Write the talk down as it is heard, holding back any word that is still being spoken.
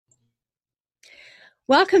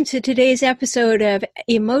Welcome to today's episode of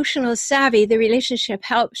Emotional Savvy, the Relationship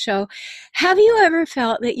Help Show. Have you ever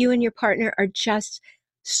felt that you and your partner are just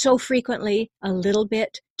so frequently a little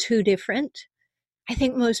bit too different? I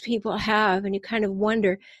think most people have, and you kind of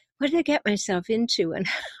wonder, what did I get myself into and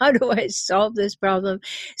how do I solve this problem?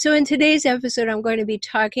 So in today's episode, I'm going to be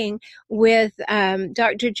talking with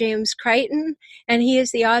Dr. James Crichton, and he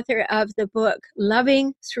is the author of the book,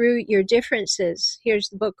 Loving Through Your Differences. Here's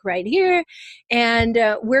the book right here. And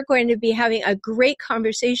we're going to be having a great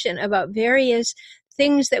conversation about various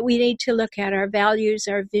things that we need to look at, our values,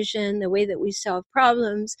 our vision, the way that we solve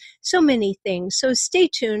problems, so many things. So stay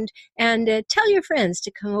tuned and tell your friends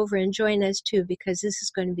to come over and join us too, because this is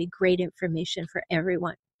going to be great information for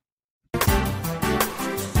everyone.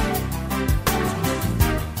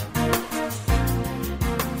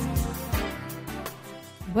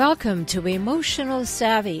 Welcome to Emotional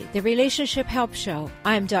Savvy, the Relationship Help Show.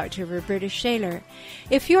 I'm Dr. Roberta Shaler.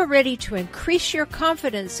 If you're ready to increase your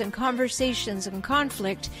confidence in conversations and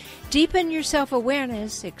conflict, deepen your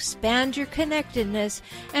self-awareness, expand your connectedness,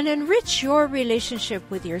 and enrich your relationship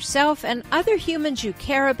with yourself and other humans you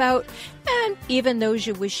care about, and even those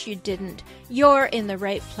you wish you didn't, you're in the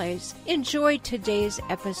right place. Enjoy today's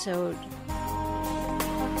episode.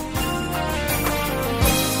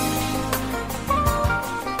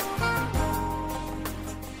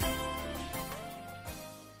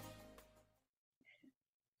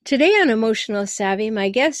 Today on Emotional Savvy, my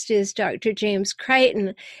guest is Dr. James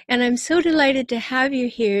Crichton, and I'm so delighted to have you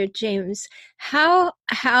here, James. How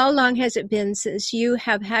long has it been since you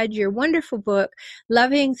have had your wonderful book,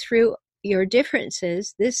 Loving Through Your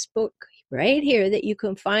Differences, this book right here that you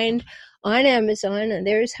can find on Amazon, and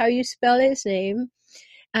there's how you spell his name.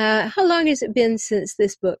 How long has it been since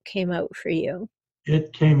this book came out for you?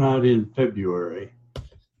 It came out in February,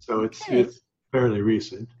 so it's fairly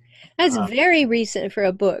recent. That's very recent for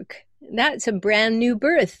a book. That's a brand new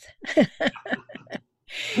birth.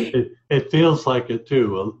 It feels like it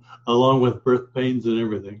too, along with birth pains and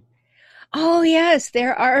everything. Oh, yes,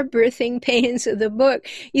 there are birthing pains of the book.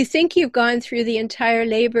 You think you've gone through the entire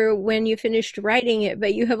labor when you finished writing it,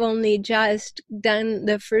 but you have only just done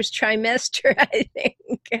the first trimester, I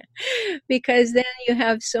think, because then you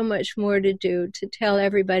have so much more to do to tell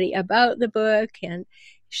everybody about the book and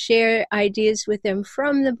share ideas with them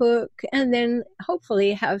from the book, and then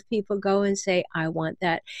hopefully have people go and say, I want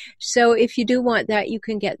that. So if you do want that, you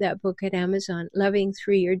can get that book at Amazon, Loving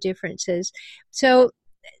Through Your Differences. So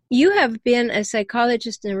you have been a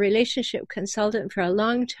psychologist and a relationship consultant for a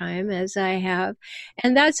long time, as I have,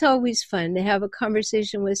 and that's always fun to have a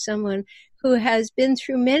conversation with someone who has been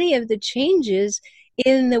through many of the changes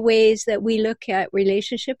in the ways that we look at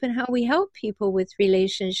relationship and how we help people with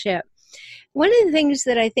relationship. One of the things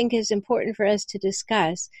that I think is important for us to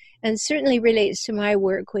discuss, and certainly relates to my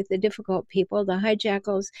work with the difficult people, the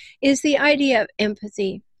hijackals, is the idea of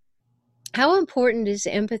empathy. How important is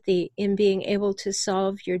empathy in being able to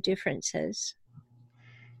solve your differences?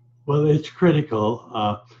 Well, it's critical.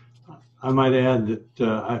 I might add that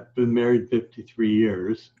I've been married 53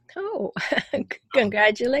 years. Oh,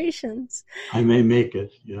 congratulations. I may make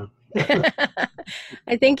it, yeah.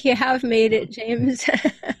 I think you have made it, James.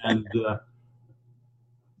 And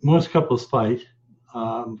most couples fight.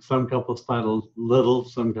 Some couples fight a little,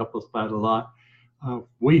 some couples fight a lot.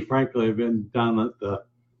 We, frankly, have been down at the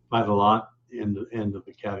fight a lot end of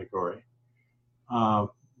the category.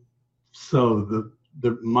 So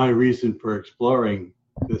my reason for exploring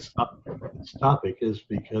this topic is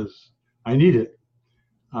because I need it.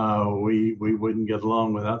 We wouldn't get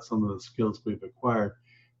along without some of the skills we've acquired.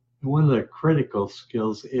 And one of the critical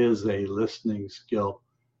skills is a listening skill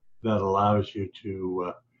that allows you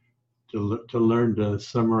to learn to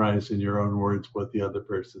summarize in your own words what the other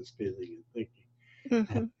person's feeling and thinking,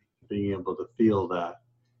 mm-hmm. and being able to feel that.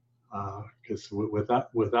 Because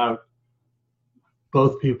without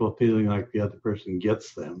both people feeling like the other person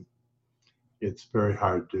gets them, it's very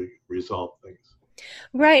hard to resolve things.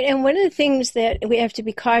 Right. And one of the things that we have to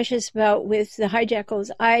be cautious about with the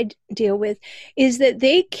hijackals I deal with is that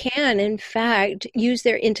they can, in fact, use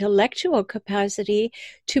their intellectual capacity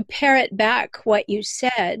to parrot back what you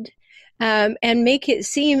said. And make it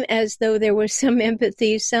seem as though there was some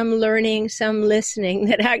empathy, some learning, some listening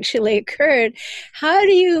that actually occurred. How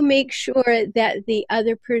do you make sure that the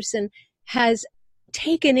other person has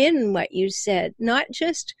taken in what you said, not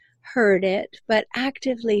just heard it, but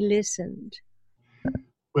actively listened?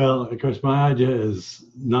 Well, of course, my idea is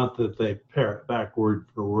not that they parrot back word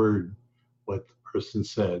for word what the person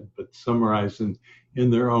said, but summarize in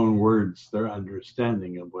their own words their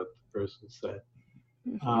understanding of what the person said.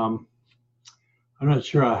 Mm-hmm. I'm not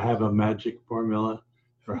sure I have a magic formula.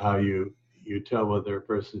 or how you tell whether a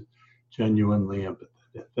person is genuinely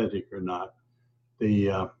empathetic or not.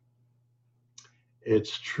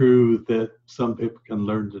 It's true that some people can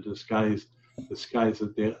learn to disguise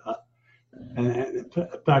it. And in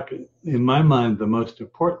fact, in my mind, the most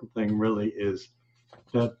important thing really is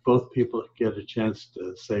that both people get a chance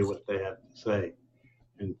to say what they have to say.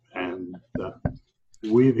 And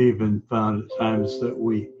we've even found at times that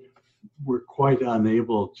we're quite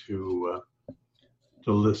unable to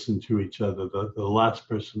listen to each other. The last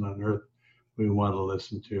person on earth we want to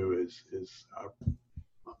listen to is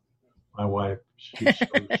my wife.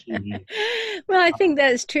 Well, I think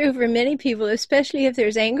that's true for many people, especially if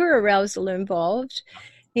there's anger arousal involved.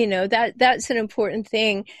 That's an important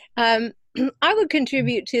thing. I would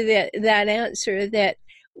contribute to that answer that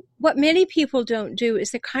what many people don't do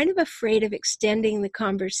is they're kind of afraid of extending the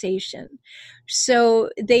conversation. So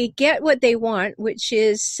they get what they want, which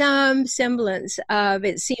is some semblance of,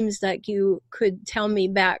 it seems like you could tell me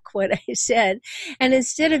back what I said. And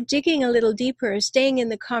instead of digging a little deeper or staying in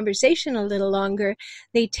the conversation a little longer,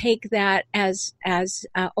 they take that as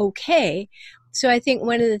okay. So I think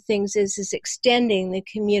one of the things is extending the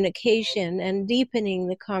communication and deepening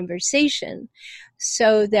the conversation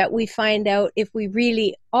so that we find out if we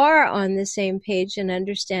really are on the same page and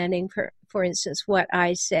understanding, for instance, what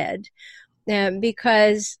I said.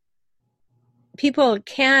 Because people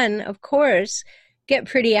can, of course, get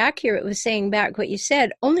pretty accurate with saying back what you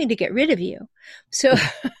said, only to get rid of you. So,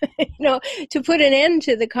 to put an end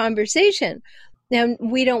to the conversation. Now,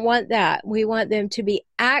 we don't want that. We want them to be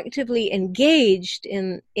actively engaged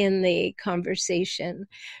in the conversation.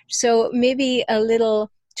 So maybe a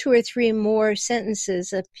little 2 or 3 more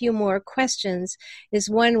sentences, a few more questions is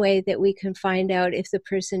one way that we can find out if the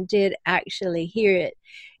person did actually hear it.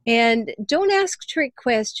 And don't ask trick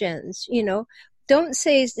questions. Don't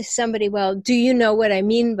say to somebody, well, do you know what I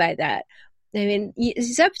mean by that? I mean,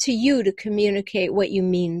 it's up to you to communicate what you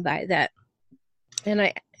mean by that. And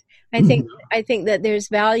I think that there's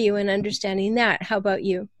value in understanding that. How about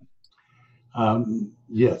you?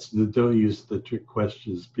 Yes, don't use the trick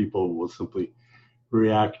questions. People will simply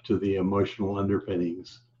react to the emotional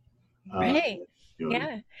underpinnings. Right.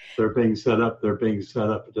 Yeah. They're being set up.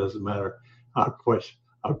 It doesn't matter how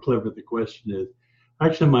clever the question is.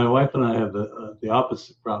 Actually, my wife and I have the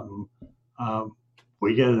opposite problem.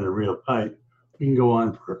 We get in a real fight. We can go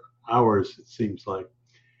on for hours, it seems like.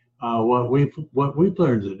 What we've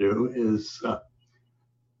learned to do is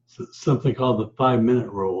something called the 5-minute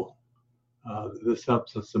rule. This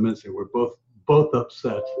helps us immensely. We're both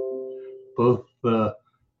upset, both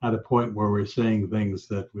at a point where we're saying things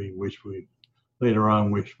that we later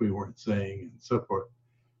on wish we weren't saying, and so forth.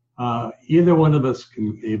 Either one of us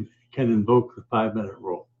can invoke the 5-minute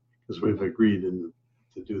rule because we've agreed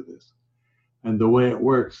to do this. And the way it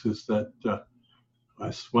works is that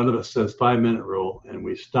one of us says 5-minute rule, and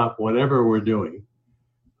we stop whatever we're doing,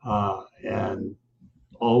 and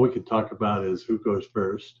all we can talk about is who goes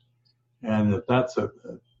first. And if that's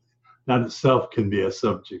that itself can be a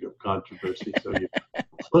subject of controversy. So you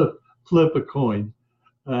flip a coin,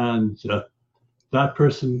 and that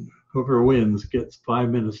person, whoever wins, gets 5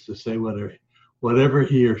 minutes to say whatever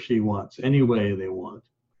he or she wants, any way they want,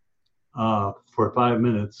 for 5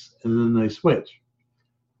 minutes, and then they switch.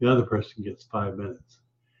 The other person gets 5 minutes.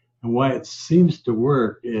 And why it seems to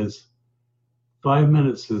work is 5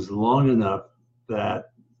 minutes is long enough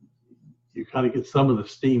that you kind of get some of the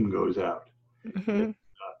steam goes out. Mm-hmm.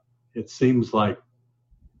 It seems like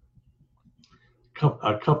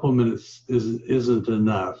a couple minutes isn't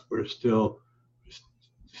enough. We're still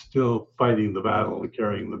fighting the battle and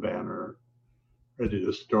carrying the banner, ready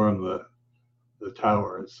to storm the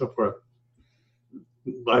tower and so forth.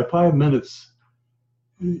 By 5 minutes,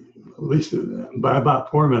 at least by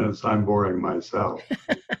about 4 minutes, I'm boring myself.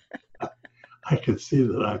 I can see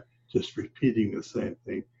that I'm just repeating the same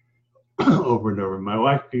thing over and over. My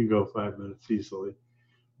wife can go 5 minutes easily,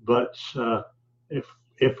 but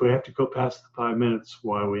if we have to go past the 5 minutes,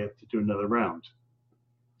 why we have to do another round?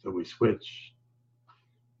 So we switch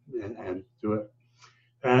and do it.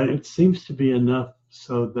 And it seems to be enough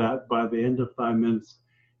so that by the end of 5 minutes,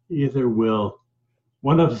 either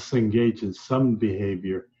one of us engage in some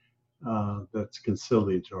behavior that's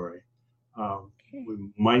conciliatory.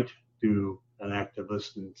 We might do an active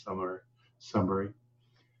listening summary.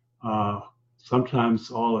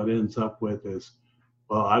 Sometimes all it ends up with is,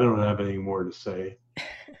 well, I don't have any more to say.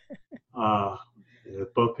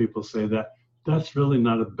 If both people say that, that's really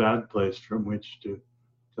not a bad place from which to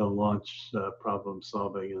launch problem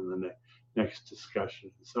solving in the next discussion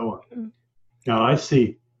and so on. Now, I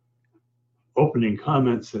see opening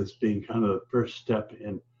comments as being kind of the first step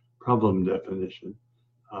in problem definition,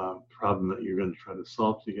 problem that you're going to try to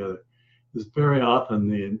solve together, is very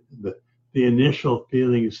often the initial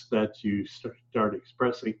feelings that you start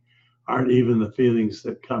expressing aren't even the feelings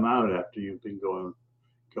that come out after you've been going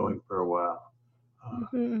for a while.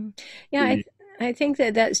 Mm-hmm. Yeah, I think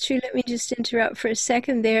that that's true. Let me just interrupt for a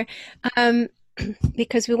second there, um,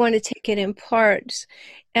 because we want to take it in parts.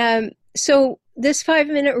 So this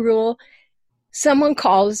 5-minute rule, someone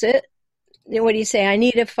calls it. What do you say? I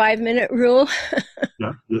need a 5-minute rule.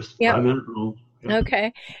 Yeah, just Yep. 5-minute rule. Yeah.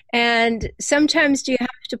 Okay. And sometimes do you have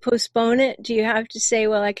to postpone it? Do you have to say,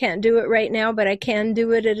 well, I can't do it right now, but I can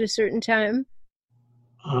do it at a certain time?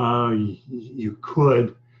 You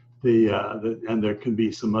could, and there can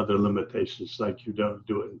be some other limitations, like you don't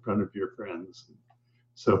do it in front of your friends, and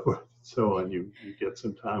so forth, so on. You get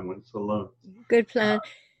some time when it's alone. Good plan.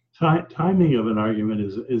 Timing of an argument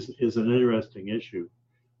is an interesting issue.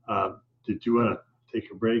 Did you want to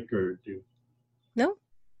take a break or do? No.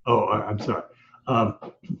 Oh, I'm sorry.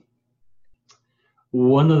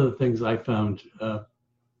 One of the things I found,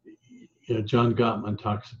 John Gottman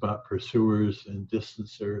talks about pursuers and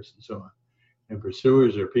distancers and so on. And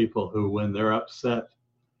pursuers are people who, when they're upset,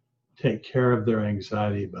 take care of their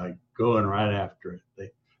anxiety by going right after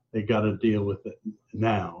it. They got to deal with it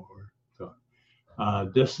now. Or so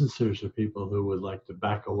on. Distancers are people who would like to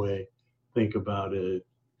back away, think about it,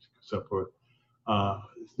 so forth.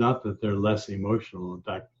 It's not that they're less emotional. In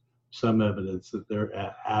fact, some evidence that they're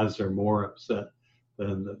as or more upset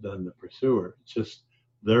than the pursuer. It's just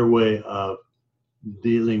their way of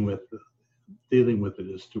dealing with it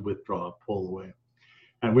is to withdraw, pull away,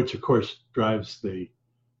 and which of course drives the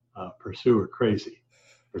pursuer crazy.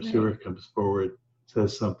 Pursuer comes forward,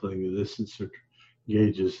 says something, the distancer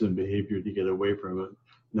engages in behavior to get away from it.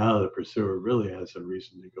 Now the pursuer really has a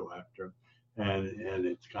reason to go after him, and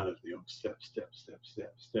it's kind of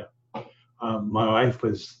step. My wife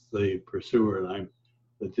was the pursuer and I'm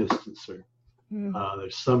the distancer.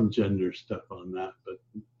 There's some gender stuff on that, but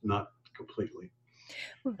not completely.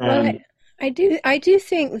 Well, I do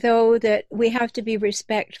think though that we have to be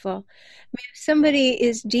respectful. I mean, if somebody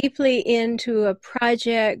is deeply into a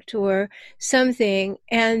project or something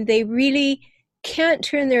and they really can't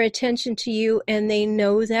turn their attention to you and they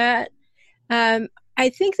know that, I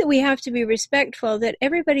think that we have to be respectful that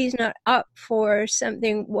everybody's not up for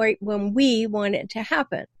something when we want it to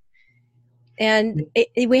happen. And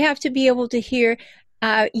we have to be able to hear,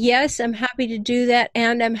 yes, I'm happy to do that,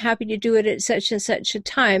 and I'm happy to do it at such and such a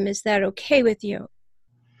time. Is that okay with you?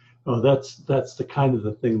 Oh, that's the kind of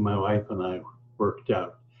the thing my wife and I worked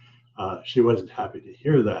out. She wasn't happy to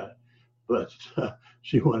hear that, but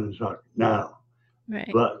she wanted to talk now. Right.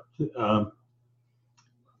 But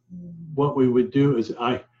what we would do is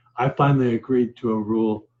I finally agreed to a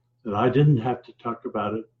rule that I didn't have to talk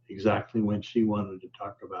about it exactly when she wanted to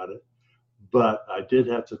talk about it, but I did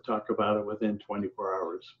have to talk about it within 24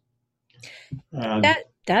 hours. And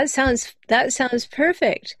that sounds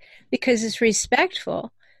perfect because it's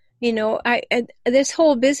respectful. This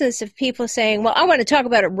whole business of people saying, well, I want to talk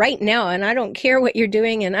about it right now and I don't care what you're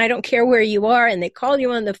doing and I don't care where you are, and they call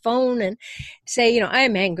you on the phone and say, I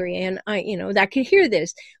am angry and I can hear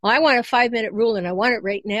this. Well, I want a 5-minute rule and I want it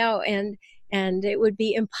right now, and it would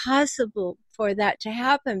be impossible for that to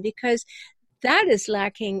happen because that is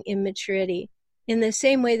lacking in maturity, in the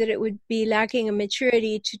same way that it would be lacking in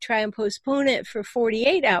maturity to try and postpone it for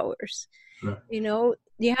 48 hours. Right.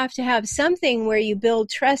 You have to have something where you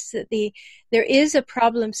build trust that there is a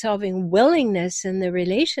problem-solving willingness in the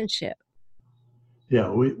relationship.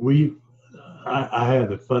 Yeah, I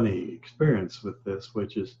had a funny experience with this,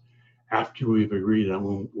 which is after we've agreed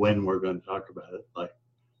on when we're going to talk about it, like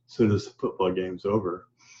as soon as the football game's over,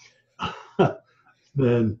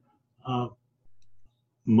 then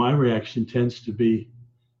my reaction tends to be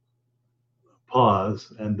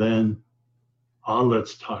pause and then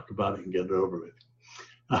let's talk about it and get it over with.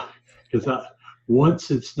 Because once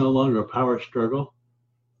it's no longer a power struggle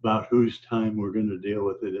about whose time we're going to deal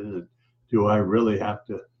with it in, and do I really have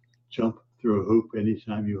to jump through a hoop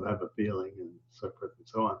anytime you have a feeling and so forth and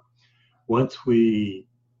so on. Once we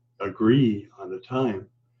agree on a time,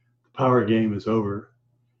 the power game is over,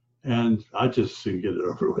 and I just soon get it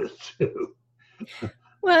over with too.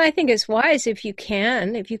 Well, I think it's wise if you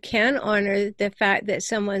can honor the fact that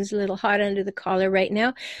someone's a little hot under the collar right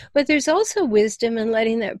now. But there's also wisdom in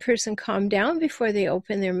letting that person calm down before they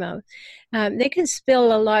open their mouth. They can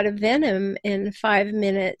spill a lot of venom in 5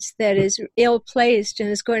 minutes that is ill placed and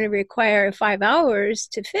is going to require 5 hours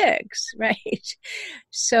to fix, right?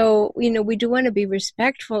 So, we do want to be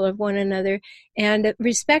respectful of one another and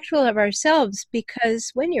respectful of ourselves,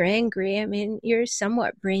 because when you're angry, I mean, you're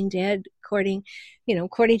somewhat brain dead according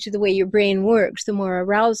to the way your brain works. The more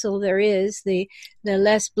arousal there is, the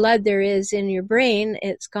less blood there is in your brain.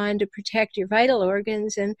 It's gone to protect your vital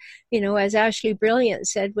organs. And, as Ashley Brilliant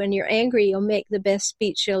said, when you're angry, you'll make the best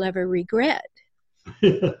speech you'll ever regret.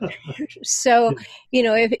 So,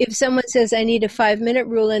 if someone says, I need a 5-minute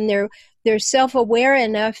rule, and they're self-aware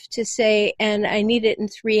enough to say, and I need it in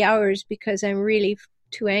 3 hours because I'm really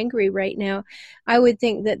too angry right now, I would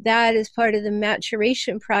think that is part of the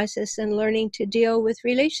maturation process and learning to deal with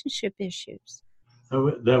relationship issues.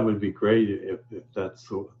 That would be great if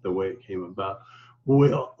that's the way it came about.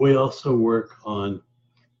 We also work on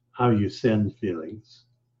how you send feelings.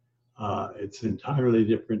 It's entirely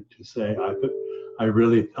different to say, I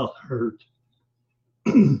really felt hurt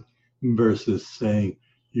versus saying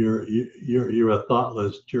you're a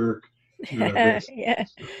thoughtless jerk, you're this, Yeah.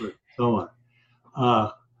 so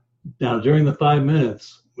on. Now, during the 5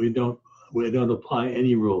 minutes, we don't apply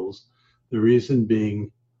any rules. The reason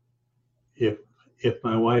being, if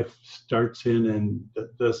my wife starts in and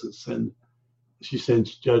she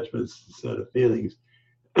sends judgments instead of feelings,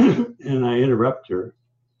 and I interrupt her,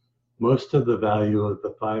 most of the value of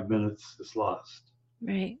the 5 minutes is lost.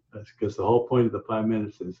 Right. That's because the whole point of the 5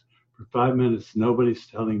 minutes is, for 5 minutes, nobody's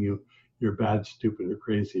telling you you're bad, stupid, or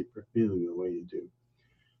crazy for feeling the way you do.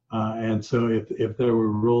 And so if there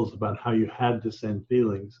were rules about how you had to send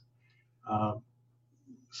feelings, so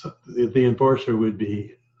the enforcer would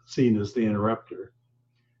be seen as the interrupter,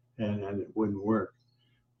 and it wouldn't work.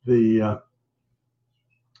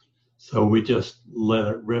 So we just let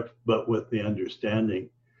it rip, but with the understanding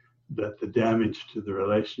that the damage to the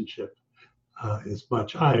relationship is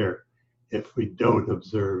much higher if we don't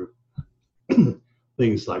observe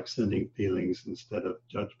things like sending feelings instead of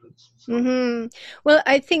judgments. So. Mm-hmm. Well,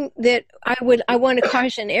 I think that I want to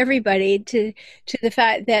caution everybody to the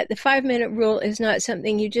fact that the 5-minute rule is not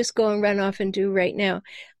something you just go and run off and do right now.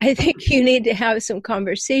 I think you need to have some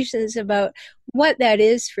conversations about what that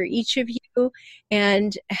is for each of you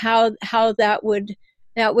and how that would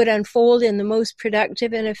unfold in the most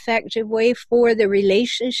productive and effective way for the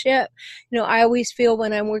relationship. I always feel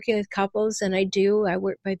when I'm working with couples, and I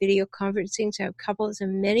work by video conferencing, so I have couples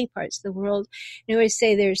in many parts of the world. I always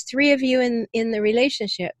say there's 3 of you in the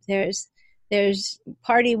relationship. There's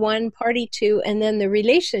party 1, party 2, and then the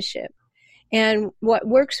relationship. And what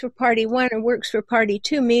works for party 1 or works for party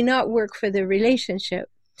 2 may not work for the relationship.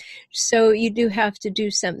 So you do have to do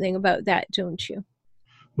something about that, don't you?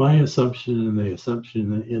 My assumption, and the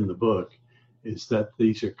assumption in the book, is that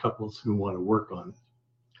these are couples who want to work on it.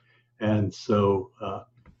 And so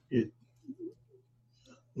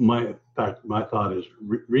my thought is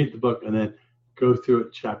read the book and then go through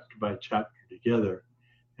it chapter by chapter together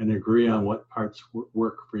and agree on what parts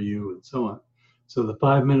work for you and so on. So the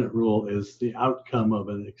 5-minute rule is the outcome of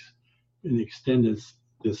an extended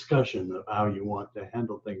discussion of how you want to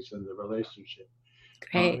handle things in the relationship.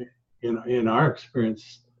 Great. In our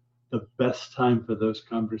experience, the best time for those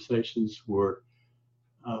conversations was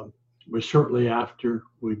shortly after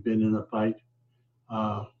we've been in a fight.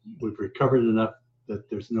 We've recovered enough that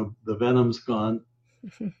the venom's gone,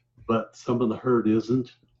 mm-hmm. but some of the hurt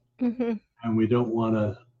isn't, mm-hmm. and we don't want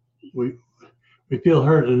to. We feel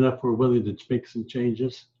hurt enough we're willing to make some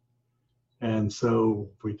changes, and so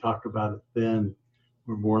if we talk about it then,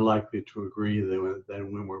 we're more likely to agree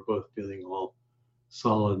than when we're both feeling all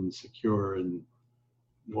solid and secure and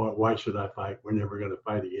why should I fight? We're never going to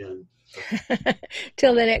fight again. So.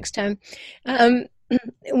 Till the next time.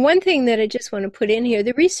 One thing that I just want to put in here,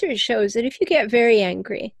 the research shows that if you get very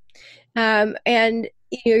angry and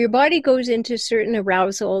your body goes into certain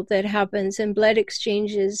arousal that happens and blood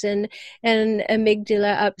exchanges and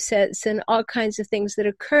amygdala upsets and all kinds of things that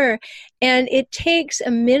occur, and it takes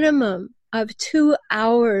a minimum of 2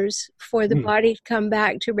 hours for the body to come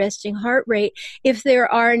back to resting heart rate if there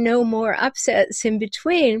are no more upsets in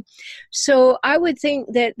between. So I would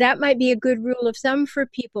think that might be a good rule of thumb for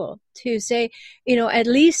people to say, at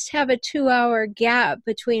least have a 2-hour gap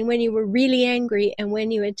between when you were really angry and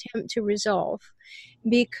when you attempt to resolve.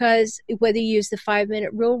 because whether you use the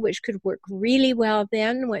 5-minute rule, which could work really well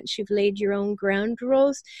then once you've laid your own ground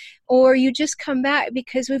rules, or you just come back,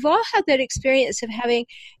 because we've all had that experience of having,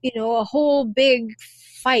 a whole big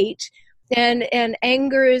fight, and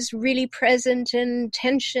anger is really present, and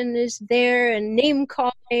tension is there, and name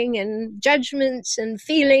calling and judgments and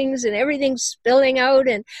feelings and everything spilling out,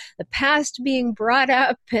 and the past being brought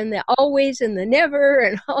up, and the always and the never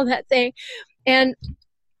and all that thing. And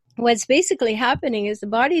what's basically happening is the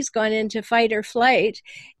body's gone into fight or flight,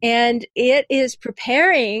 and it is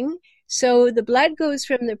preparing. So the blood goes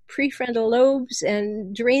from the prefrontal lobes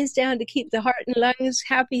and drains down to keep the heart and lungs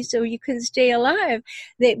happy so you can stay alive,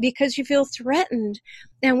 because you feel threatened.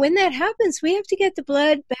 And when that happens, we have to get the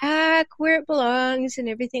blood back where it belongs and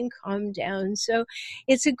everything calm down. So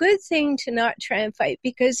it's a good thing to not try and fight,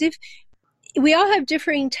 because if we all have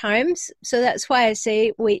differing times, so that's why I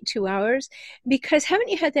say wait 2 hours, because haven't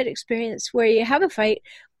you had that experience where you have a fight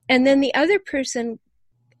and then the other person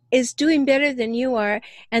is doing better than you are,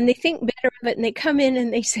 and they think better of it, and they come in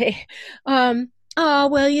and they say, oh,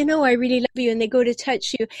 well, I really love you, and they go to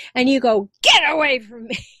touch you, and you go, get away from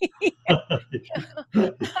me. I'm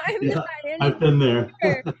yeah, not I've been there.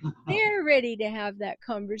 They're ready to have that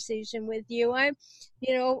conversation with you. I'm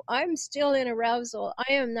still in arousal.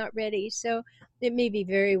 I am not ready. So it may be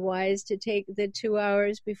very wise to take the 2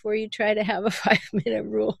 hours before you try to have a 5-minute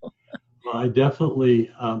rule. Well, I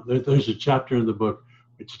definitely, there's a chapter in the book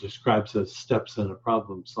which describes the steps in a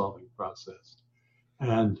problem-solving process.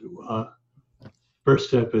 And first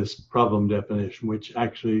step is problem definition, which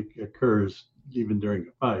actually occurs even during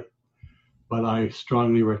a fight. But I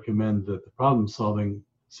strongly recommend that the problem-solving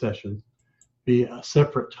session be a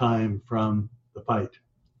separate time from the fight.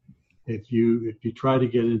 If you try to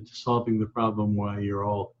get into solving the problem while you're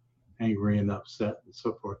all angry and upset and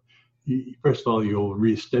so forth, first of all, you'll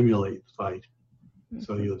re-stimulate the fight.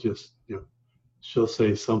 So you'll just, she'll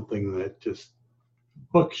say something that just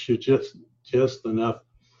hooks you just enough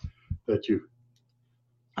that you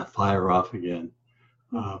fire off again.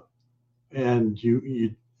 And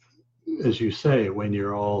you, as you say, when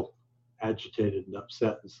you're all agitated and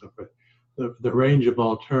upset and so forth, the range of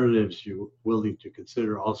alternatives you're willing to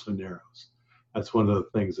consider also narrows. That's one of the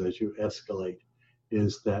things as you escalate,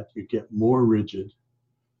 is that you get more rigid,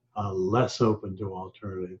 less open to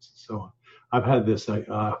alternatives, and so on. I've had this, I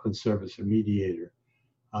often serve as a mediator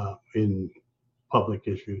in public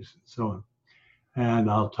issues and so on.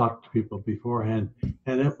 And I'll talk to people beforehand,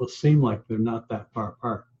 and it will seem like they're not that far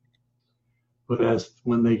apart. But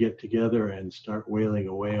when they get together and start wailing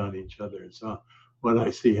away on each other and so on, what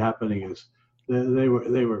I see happening is they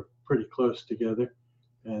were pretty close together,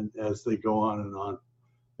 and as they go on and on,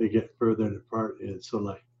 they get further apart. And it's so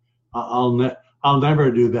like, I'll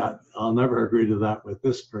never do that. I'll never agree to that with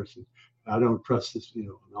this person. I don't trust this, and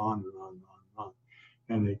on and on and on and on.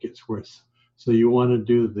 And it gets worse. So you want to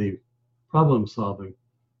do the problem solving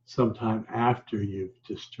sometime after you've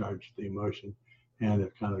discharged the emotion and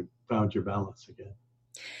have kind of found your balance again.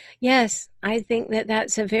 Yes, I think that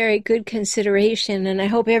that's a very good consideration, and I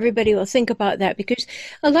hope everybody will think about that, because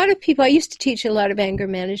a lot of people, I used to teach a lot of anger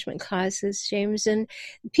management classes, James, and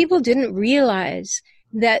people didn't realize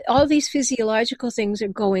that all these physiological things are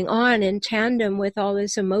going on in tandem with all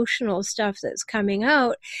this emotional stuff that's coming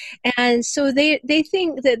out. And so they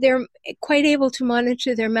think that they're quite able to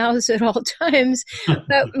monitor their mouths at all times.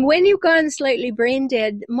 But when you've gone slightly brain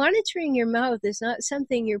dead, monitoring your mouth is not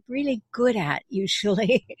something you're really good at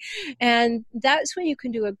usually. And that's when you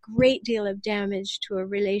can do a great deal of damage to a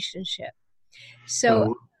relationship.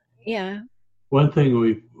 So, yeah. One thing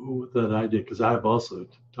that I did, because I've also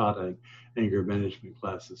taught anger management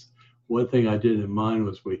classes, one thing I did in mine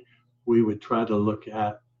was we would try to look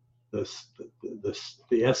at the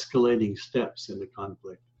escalating steps in the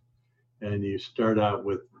conflict. And you start out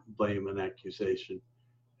with blame and accusation,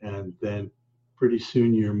 and then pretty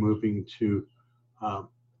soon you're moving to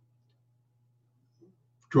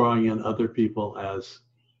drawing in other people as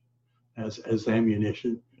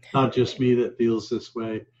ammunition. Not just me that feels this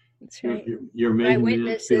way. That's right. Your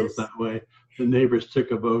maiden feels that way. The neighbors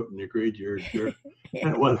took a vote and agreed you're a jerk.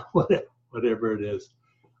 And whatever it is.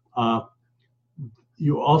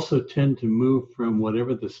 You also tend to move from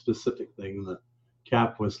whatever the specific thing, the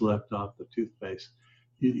cap was left off the toothpaste.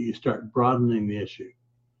 You start broadening the issue.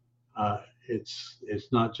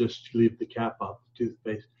 It's not just leave the cap off the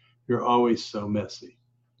toothpaste. You're always so messy.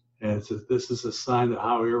 And this is a sign of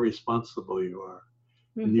how irresponsible you are.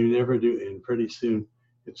 Mm-hmm. And you never do. And pretty soon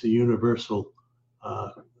it's a universal,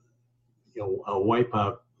 a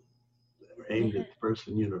wipeout aimed at the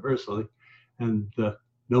person universally. And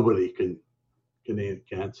nobody can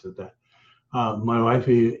answer that. My wife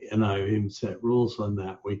and I even set rules on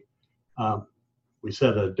that. We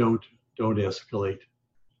said a don't escalate,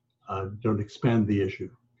 don't expand the issue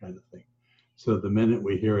kind of thing. So the minute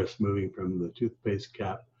we hear us moving from the toothpaste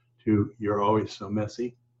cap to "you're always so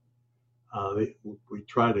messy," we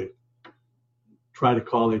try to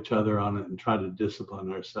call each other on it and try to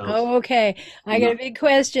discipline ourselves. Oh, okay. I got a big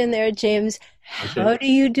question there, James. How Okay.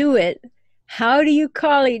 do you do it? How do you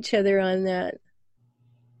call each other on that?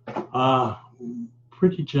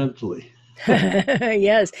 Pretty gently.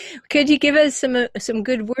 Yes. Could you give us some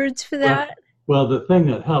good words for Well, that? well, the thing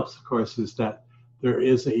that helps, of course, is that there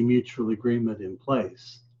is a mutual agreement in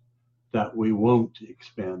place that we won't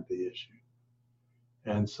expand the issue.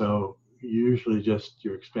 And so usually just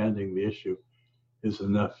you're expanding the issue is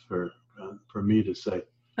enough for me to say,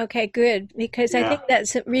 Okay, good. Because I think yeah,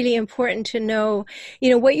 that's really important to know. You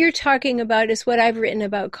know, what you're talking about is what I've written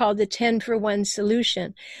about called the 10 for 1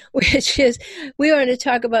 solution, which is we want to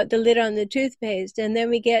talk about the lid on the toothpaste, and then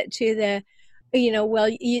we get to the, well,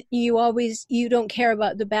 you don't care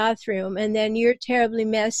about the bathroom, and then you're terribly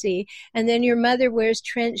messy, and then your mother wears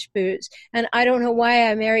trench boots, and I don't know why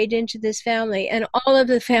I married into this family, and all of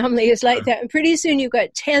the family is like that. And pretty soon you've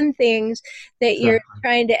got 10 things that you're exactly.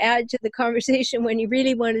 trying to add to the conversation when you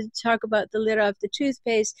really wanted to talk about the lid off the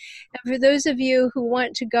toothpaste. And for those of you who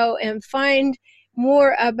want to go and find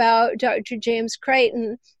more about Dr. James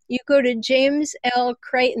Crichton, you go to James L.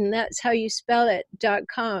 Crichton, that's how you spell it,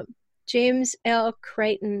 .com.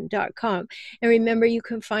 JamesLCrichton.com. And remember, you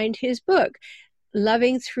can find his book,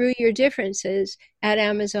 Loving Through Your Differences, at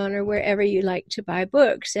Amazon or wherever you like to buy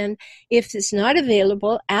books. And if it's not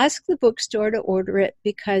available, ask the bookstore to order it,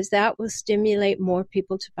 because that will stimulate more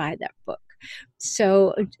people to buy that book.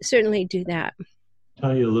 So certainly do that.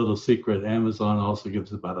 Tell you a little secret. Amazon also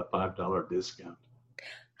gives about a $5 discount.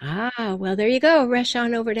 Well, there you go. Rush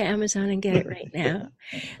on over to Amazon and get it right now.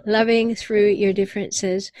 Loving Through Your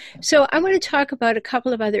Differences. So I want to talk about a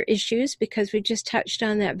couple of other issues, because we just touched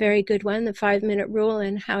on that very good one, the 5-minute rule,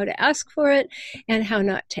 and how to ask for it and how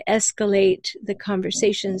not to escalate the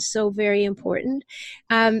conversation. So very important.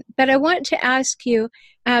 But I want to ask you,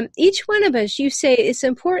 each one of us, you say it's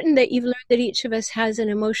important that you've learned that each of us has an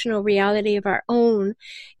emotional reality of our own.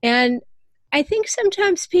 And I think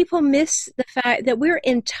sometimes people miss the fact that we're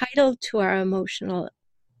entitled to our emotional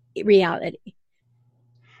reality.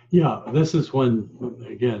 Yeah, this is when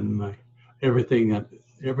again everything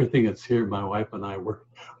that's here, my wife and I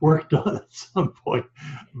worked on at some point.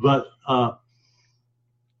 But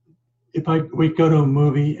if we go to a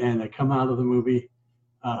movie and I come out of the movie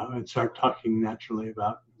and start talking naturally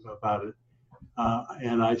about it,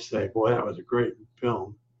 and I say, "Boy, that was a great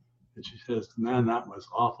film," and she says, "Man, that was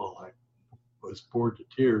awful. I was bored to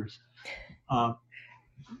tears."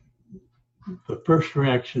 The first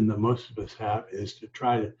reaction that most of us have is to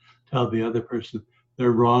try to tell the other person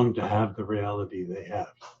they're wrong to have the reality they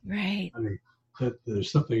have. Right. I mean, that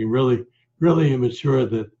there's something really, really immature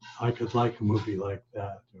that I could like a movie like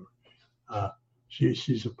that. Or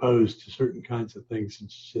she's opposed to certain kinds of things,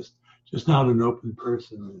 and she's just not an open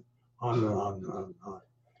person. And on and on and on and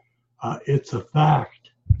on. It's a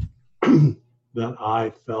fact that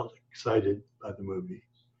I felt excited by the movie,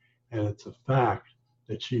 and it's a fact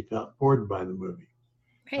that she felt bored by the movie.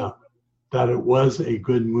 Right. That it was a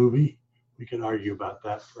good movie, we can argue about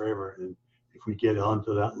that forever. And if we get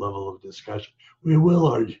onto that level of discussion, we will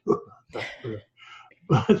argue about that forever.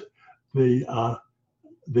 But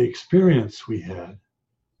the experience we had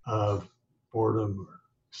of boredom or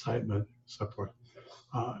excitement, so forth,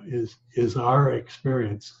 is our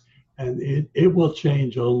experience, and it will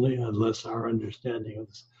change only unless our understanding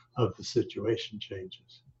of the situation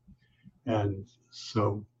changes. And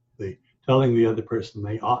so the telling the other person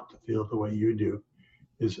they ought to feel the way you do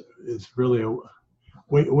is really a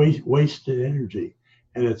wasted energy,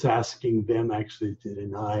 and it's asking them actually to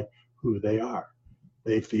deny who they are.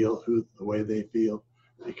 They feel the way they feel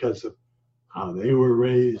because of how they were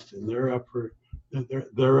raised and their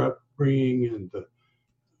upbringing and the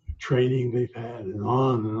training they've had, and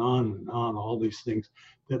on and on and on, all these things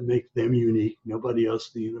that make them unique. Nobody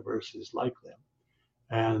else in the universe is like them.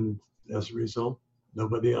 And as a result,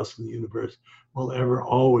 nobody else in the universe will ever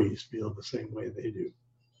always feel the same way they do.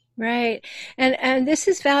 Right. And this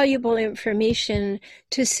is valuable information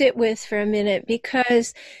to sit with for a minute,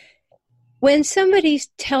 because when somebody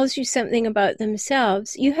tells you something about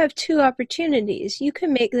themselves, you have two opportunities. You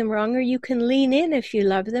can make them wrong, or you can lean in if you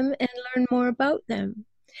love them and learn more about them.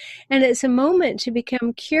 And it's a moment to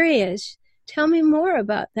become curious. Tell me more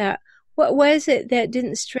about that. What was it that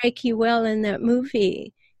didn't strike you well in that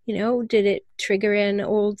movie? Did it trigger an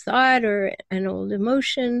old thought or an old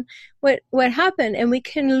emotion? What happened? And we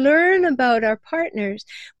can learn about our partners.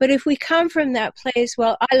 But if we come from that place,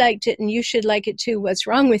 well, I liked it and you should like it too, what's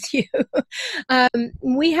wrong with you?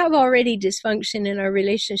 We have already dysfunction in our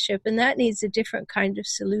relationship, and that needs a different kind of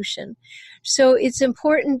solution. So it's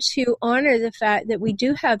important to honor the fact that we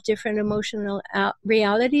do have different emotional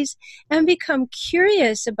realities and become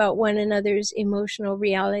curious about one another's emotional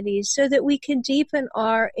realities so that we can deepen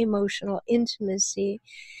our emotional intimacy.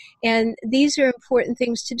 And these are important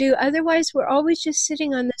things to do. Otherwise, we're always just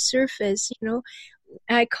sitting on the surface.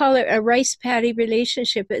 I call it a rice paddy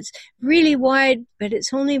relationship. It's really wide, but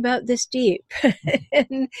it's only about this deep.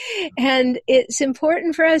 and it's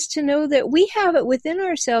important for us to know that we have it within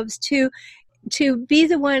ourselves to be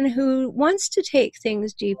the one who wants to take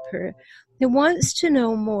things deeper, who wants to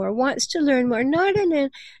know more, wants to learn more, not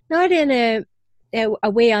in a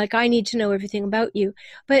way like I need to know everything about you,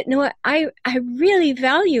 but no, I really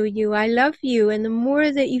value you. I love you. And the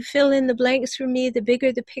more that you fill in the blanks for me, the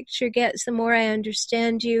bigger the picture gets, the more I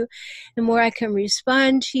understand you, the more I can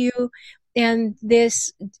respond to you. And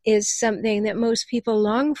this is something that most people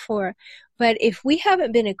long for. But if we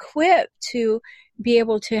haven't been equipped to be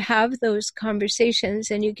able to have those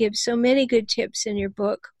conversations, and you give so many good tips in your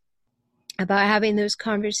book about having those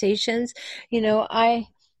conversations,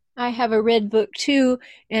 I have a red book too,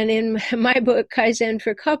 and in my book, Kaizen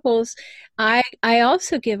for Couples, I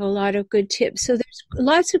also give a lot of good tips. So there's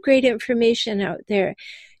lots of great information out there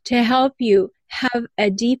to help you have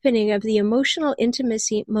a deepening of the emotional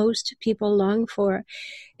intimacy most people long for.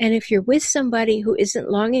 And if you're with somebody who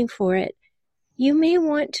isn't longing for it, you may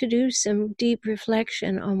want to do some deep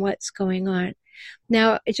reflection on what's going on.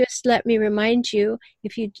 Now, just let me remind you,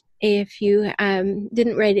 if you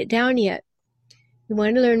didn't write it down yet, you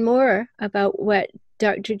want to learn more about what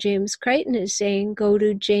Dr. James Crichton is saying, go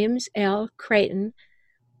to James L. Crichton,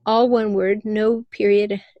 all one word, no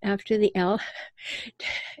period after the L,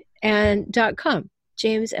 and .com,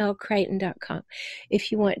 jameslcrichton.com.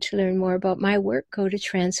 If you want to learn more about my work, go to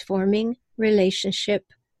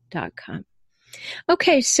transformingrelationship.com.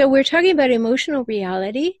 Okay, so we're talking about emotional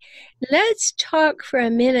reality. Let's talk for a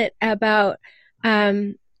minute about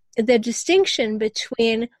the distinction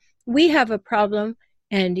between we have a problem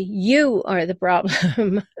and you are the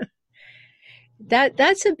problem.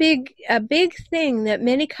 That's a big thing that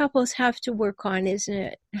many couples have to work on, isn't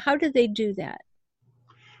it? How do they do that?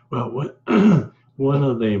 Well, one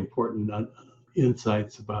of the important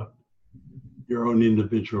insights about your own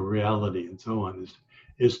individual reality and so on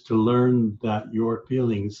is to learn that your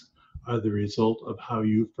feelings are the result of how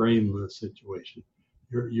you frame the situation,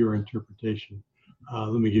 your interpretation.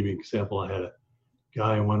 Let me give you an example. I had a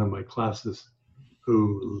guy in one of my classes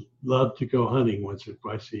who loved to go hunting once or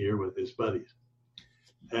twice a year with his buddies.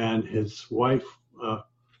 And his wife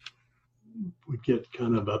would get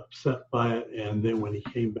kind of upset by it. And then when he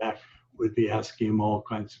came back, would be asking him all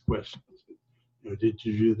kinds of questions. Did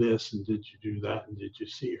you do this? And did you do that? And did you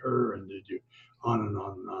see her? And did you on and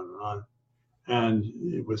on and on and on. And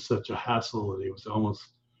it was such a hassle that he was almost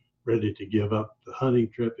ready to give up the hunting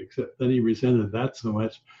trip, except then he resented that so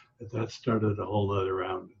much that started a whole other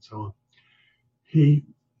round and so on. He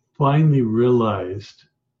finally realized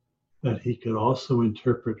that he could also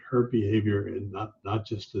interpret her behavior and not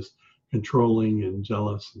just as controlling and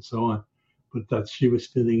jealous and so on, but that she was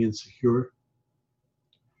feeling insecure.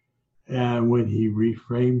 And when he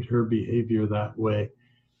reframed her behavior that way,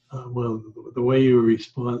 the way you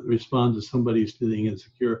respond to somebody who's feeling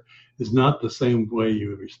insecure is not the same way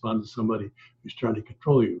you respond to somebody who's trying to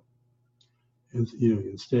control you. And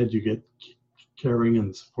instead you get caring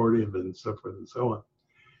and supportive and so forth and so on.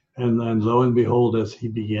 And then lo and behold, as he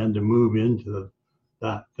began to move into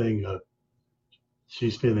that thing of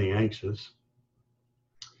she's feeling anxious,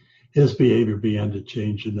 his behavior began to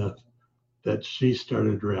change enough that she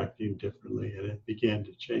started reacting differently, and it began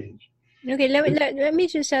to change. Okay, let me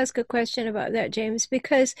just ask a question about that, James,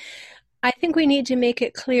 because I think we need to make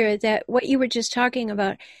it clear that what you were just talking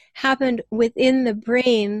about happened within the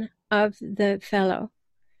brain of the fellow.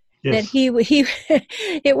 Yes. That he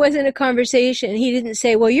it wasn't a conversation. He didn't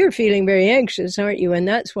say, well, you're feeling very anxious, aren't you? And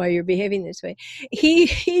that's why you're behaving this way.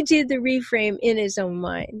 He did the reframe in his own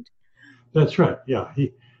mind. That's right. Yeah.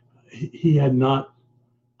 He had not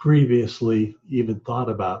previously even thought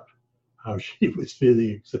about how she was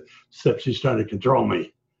feeling, except she's trying to control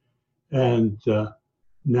me. And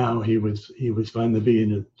now he was finally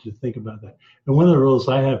beginning to think about that. And one of the rules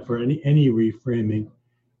I have for any reframing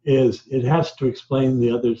is it has to explain the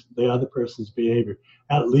other person's behavior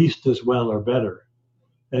at least as well or better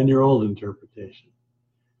than your old interpretation.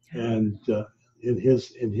 And in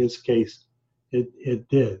his case, it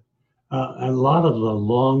did. A lot of the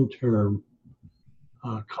long-term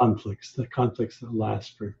conflicts, the conflicts that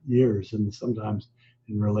last for years, and sometimes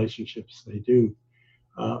in relationships they do,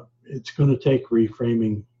 it's going to take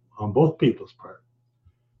reframing on both people's part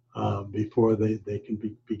before they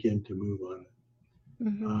can begin to move on it.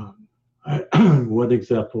 Mm-hmm. One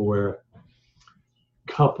example where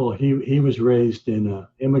couple, he was raised in an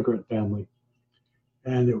immigrant family,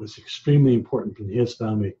 and it was extremely important in his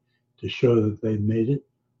family to show that they made it.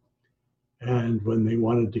 And when they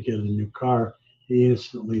wanted to get a new car, he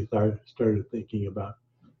instantly started thinking about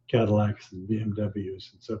Cadillacs and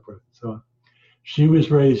BMWs and so forth and so on. She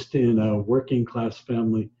was raised in a working class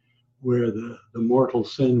family where the mortal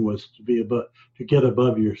sin was to get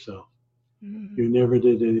above yourself. Mm-hmm. You never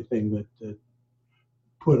did anything that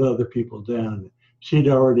put other people down. She'd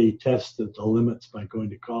already tested the limits by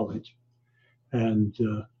going to college, and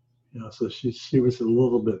so she was a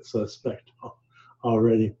little bit suspect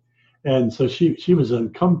already, and so she was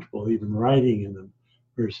uncomfortable even riding in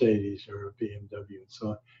a Mercedes or a BMW and so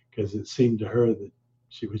on, because it seemed to her that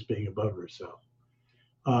she was being above herself.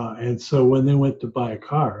 And so when they went to buy a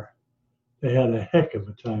car, they had a heck of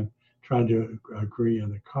a time trying to agree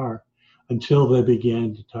on a car until they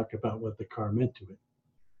began to talk about what the car meant to it.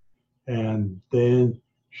 And then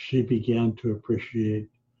she began to appreciate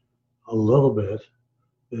a little bit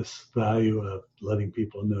this value of letting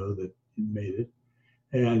people know that he made it.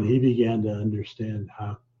 And he began to understand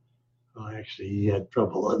how, actually he had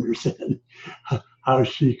trouble understanding how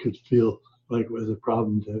she could feel like it was a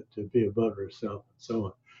problem to be above herself and so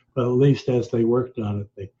on. But at least as they worked on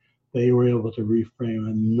it, they were able to reframe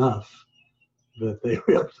enough that they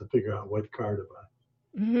were able to figure out what car to buy.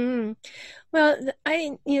 Mm-hmm. Well,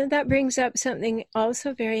 that brings up something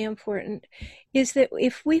also very important, is that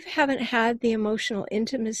if we haven't had the emotional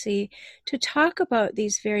intimacy to talk about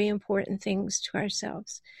these very important things to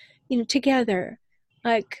ourselves, together,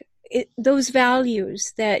 like those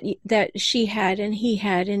values that she had and he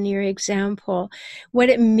had in your example, what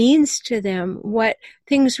it means to them, what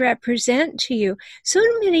things represent to you. So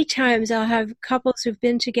many times I'll have couples who've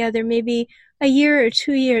been together maybe a year or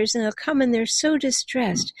 2 years, and they'll come and they're so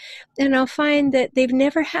distressed. And I'll find that they've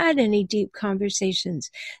never had any deep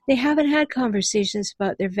conversations. They haven't had conversations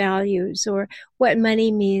about their values or what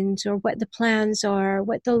money means or what the plans are,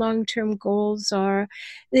 what the long-term goals are.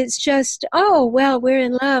 It's just, oh, well, we're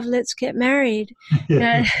in love, let's get married.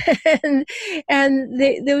 Yeah. And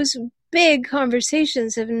those big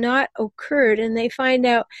conversations have not occurred, and they find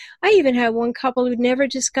out. I even had one couple who'd never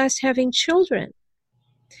discussed having children.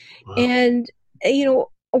 Wow. And,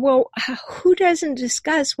 well, who doesn't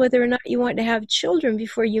discuss whether or not you want to have children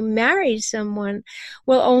before you marry someone?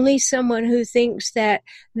 Well, only someone who thinks that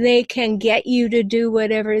they can get you to do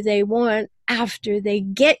whatever they want after they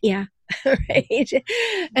get you, right?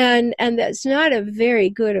 And that's not a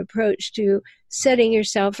very good approach to setting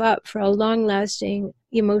yourself up for a long-lasting,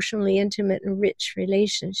 emotionally intimate and rich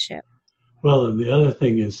relationship. Well, and the other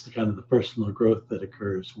thing is kind of the personal growth that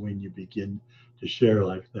occurs when you begin to share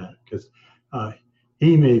like that, because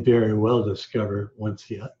he may very well discover, once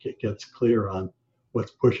he gets clear on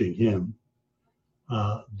what's pushing him,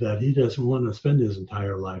 that he doesn't want to spend his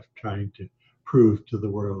entire life trying to prove to the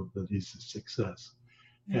world that he's a success.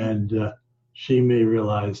 Mm-hmm. And she may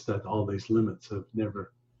realize that all these limits of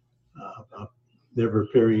never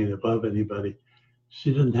appearing above anybody.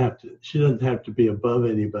 She doesn't have to be above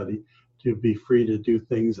anybody to be free to do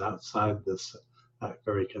things outside this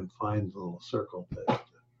very confined little circle.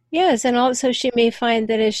 Yes, and also she may find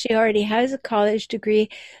that as she already has a college degree,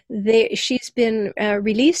 she's been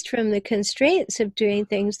released from the constraints of doing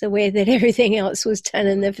things the way that everything else was done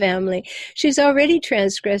in the family. She's already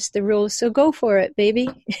transgressed the rules, so go for it, baby.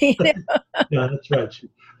 Yeah, that's right.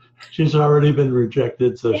 She's already been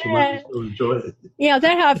rejected, so she might still enjoy it. Yeah,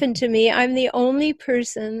 that happened to me. I'm the only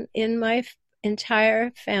person in my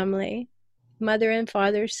entire family, mother and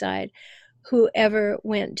father's side, who ever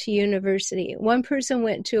went to university. One person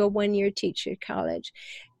went to a one-year teacher college.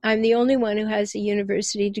 I'm the only one who has a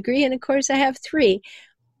university degree, and of course I have 3.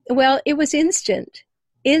 Well, it was instant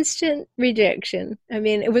rejection. I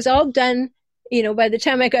mean, it was all done, by the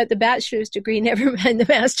time I got the bachelor's degree, never mind the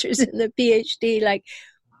master's and the PhD, like,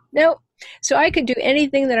 no. So I could do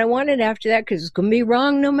anything that I wanted after that because it's going to be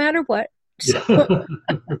wrong no matter what. So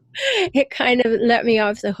it kind of let me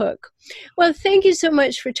off the hook. Well, thank you so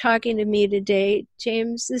much for talking to me today,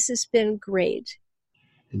 James. This has been great.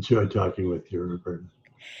 Enjoyed talking with you, Roberta.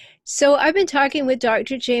 So I've been talking with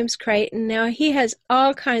Dr. James Crichton. Now, he has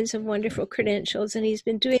all kinds of wonderful credentials, and he's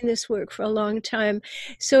been doing this work for a long time.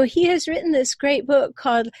 So he has written this great book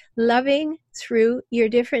called Loving through your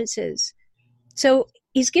differences. So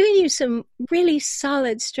he's giving you some really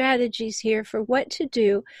solid strategies here for what to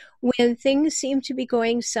do when things seem to be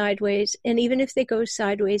going sideways, and even if they go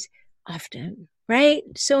sideways often, right?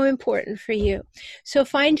 So important for you. So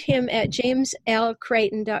find him at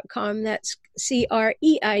jameslcreighton.com. That's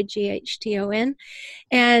CREIGHTON.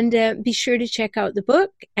 And be sure to check out the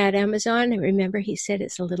book at Amazon. And remember, he said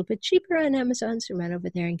it's a little bit cheaper on Amazon, so run over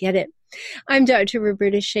there and get it. I'm Dr.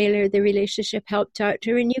 Roberta Shaler, the Relationship Help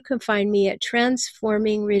Doctor, and you can find me at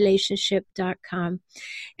transformingrelationship.com.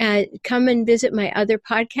 Come and visit my other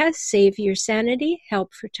podcast, Save Your Sanity,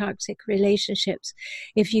 Help for Toxic Relationships.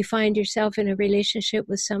 If you find yourself in a relationship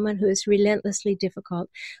with someone who is relentlessly difficult,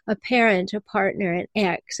 a parent, a partner, an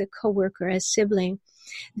ex, a coworker, a sibling,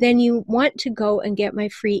 then you want to go and get my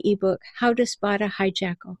free ebook, How to Spot a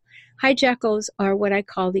Hijackal. Hijackals are what I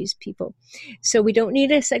call these people. So we don't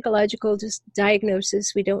need a psychological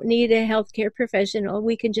diagnosis. We don't need a healthcare professional.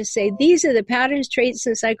 We can just say, these are the patterns, traits,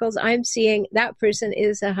 and cycles I'm seeing. That person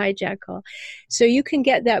is a hijackal. So you can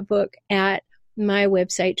get that book at my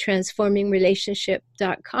website,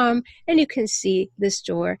 transformingrelationship.com, and you can see the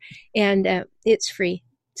store, and it's free.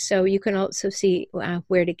 So you can also see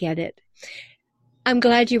where to get it. I'm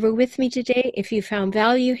glad you were with me today. If you found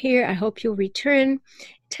value here, I hope you'll return.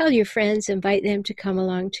 Tell your friends, invite them to come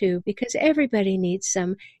along too, because everybody needs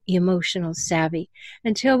some emotional savvy.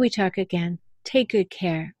 Until we talk again, take good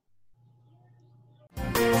care.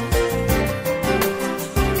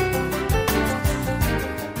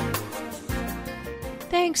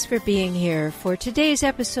 Thanks for being here for today's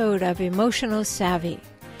episode of Emotional Savvy.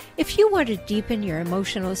 If you want to deepen your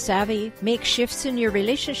emotional savvy, make shifts in your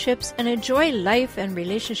relationships, and enjoy life and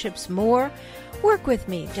relationships more, work with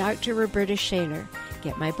me, Dr. Roberta Shaler.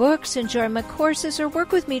 Get my books, enjoy my courses, or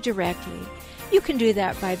work with me directly. You can do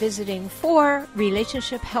that by visiting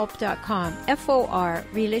forrelationshiphelp.com, FOR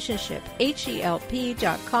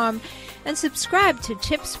relationship.com, and subscribe to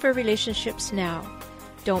Tips for Relationships now.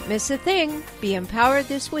 Don't miss a thing. Be empowered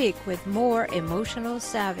this week with more emotional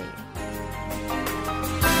savvy.